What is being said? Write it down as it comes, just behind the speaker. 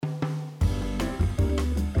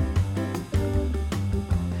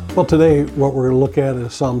Well, today what we're going to look at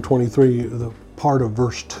is Psalm 23, the part of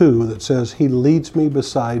verse 2 that says, He leads me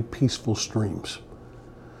beside peaceful streams.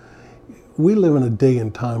 We live in a day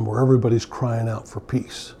and time where everybody's crying out for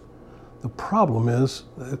peace. The problem is,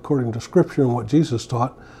 according to Scripture and what Jesus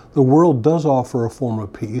taught, the world does offer a form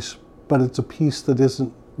of peace, but it's a peace that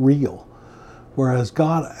isn't real, whereas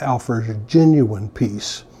God offers a genuine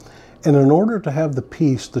peace. And in order to have the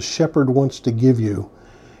peace the shepherd wants to give you,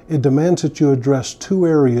 it demands that you address two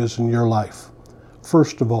areas in your life.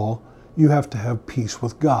 First of all, you have to have peace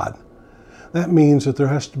with God. That means that there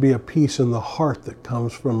has to be a peace in the heart that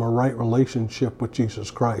comes from a right relationship with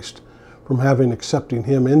Jesus Christ, from accepting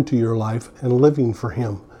Him into your life and living for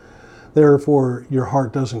Him. Therefore, your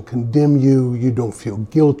heart doesn't condemn you, you don't feel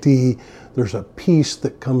guilty. There's a peace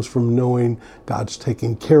that comes from knowing God's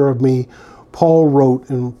taking care of me. Paul wrote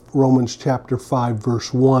in Romans chapter 5,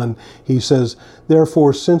 verse 1, he says,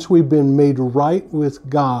 Therefore, since we've been made right with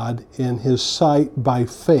God in His sight by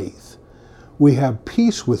faith, we have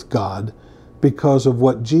peace with God because of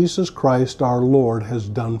what Jesus Christ our Lord has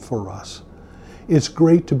done for us. It's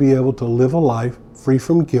great to be able to live a life free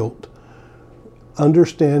from guilt,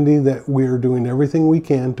 understanding that we're doing everything we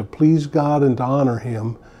can to please God and to honor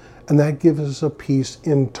Him. And that gives us a peace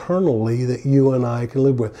internally that you and I can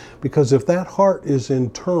live with. Because if that heart is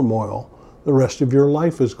in turmoil, the rest of your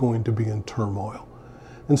life is going to be in turmoil.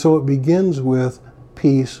 And so it begins with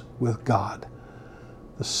peace with God.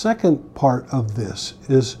 The second part of this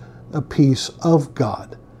is a peace of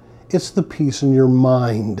God. It's the peace in your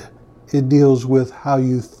mind. It deals with how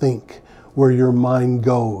you think, where your mind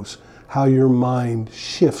goes, how your mind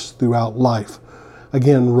shifts throughout life.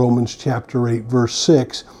 Again, Romans chapter 8, verse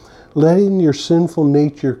 6, letting your sinful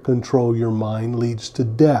nature control your mind leads to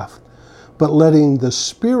death, but letting the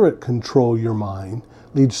Spirit control your mind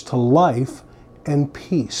leads to life and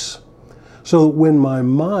peace. So when my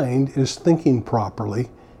mind is thinking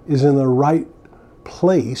properly, is in the right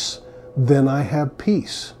place, then I have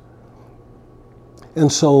peace. And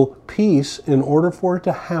so peace, in order for it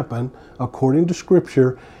to happen, according to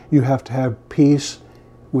Scripture, you have to have peace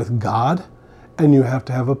with God, and you have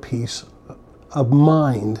to have a peace of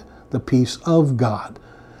mind, the peace of God.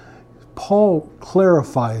 Paul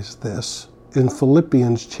clarifies this in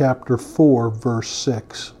Philippians chapter 4, verse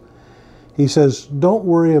 6. He says, don't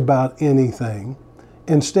worry about anything.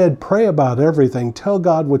 Instead, pray about everything. Tell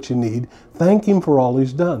God what you need. Thank Him for all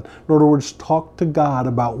He's done. In other words, talk to God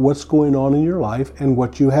about what's going on in your life and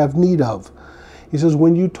what you have need of. He says,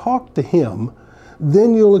 when you talk to Him,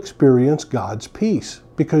 then you'll experience God's peace.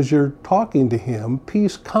 Because you're talking to Him,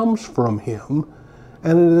 peace comes from Him,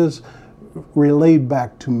 and it is relayed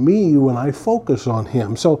back to me when I focus on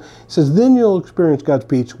Him. So it says, then you'll experience God's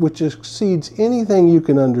peace, which exceeds anything you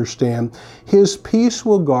can understand. His peace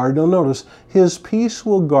will guard, now notice, His peace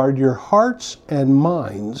will guard your hearts and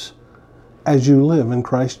minds as you live in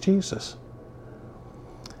Christ Jesus.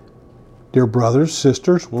 Dear brothers,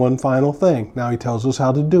 sisters, one final thing. Now he tells us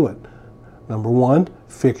how to do it. Number one,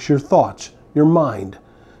 fix your thoughts, your mind.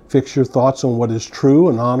 Fix your thoughts on what is true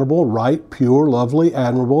and honorable, right, pure, lovely,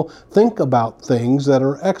 admirable. Think about things that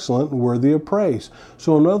are excellent and worthy of praise.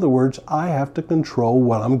 So in other words, I have to control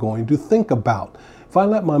what I'm going to think about. If I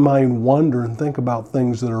let my mind wander and think about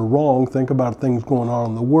things that are wrong, think about things going on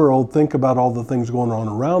in the world, think about all the things going on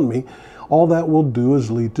around me, all that will do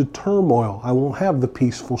is lead to turmoil. I won't have the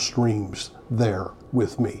peaceful streams there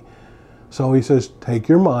with me. So he says, take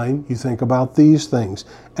your mind, you think about these things.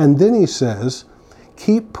 And then he says,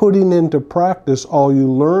 keep putting into practice all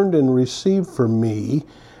you learned and received from me,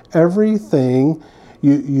 everything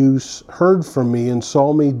you heard from me and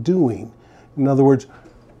saw me doing. In other words,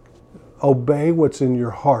 obey what's in your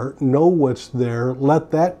heart, know what's there, let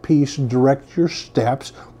that peace direct your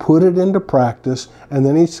steps, put it into practice, and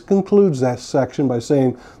then he concludes that section by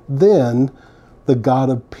saying, then the God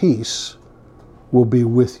of peace will be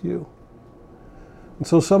with you. And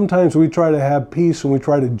so sometimes we try to have peace and we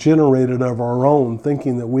try to generate it of our own,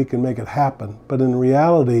 thinking that we can make it happen. But in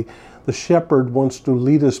reality, the shepherd wants to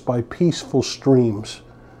lead us by peaceful streams.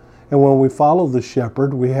 And when we follow the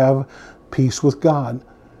shepherd, we have peace with God.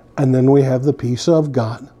 And then we have the peace of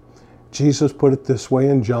God. Jesus put it this way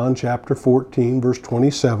in John chapter 14, verse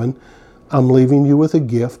 27, I'm leaving you with a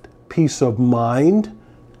gift, peace of mind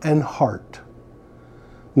and heart.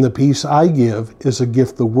 And the peace I give is a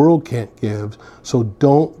gift the world can't give, so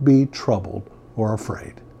don't be troubled or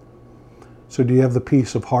afraid. So do you have the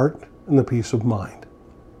peace of heart and the peace of mind?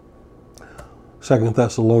 2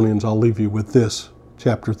 Thessalonians, I'll leave you with this,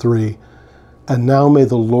 chapter 3. And now may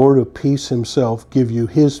the Lord of peace Himself give you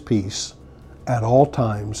His peace at all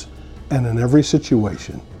times and in every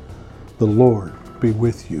situation. The Lord be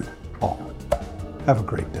with you all. Have a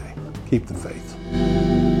great day. Keep the faith.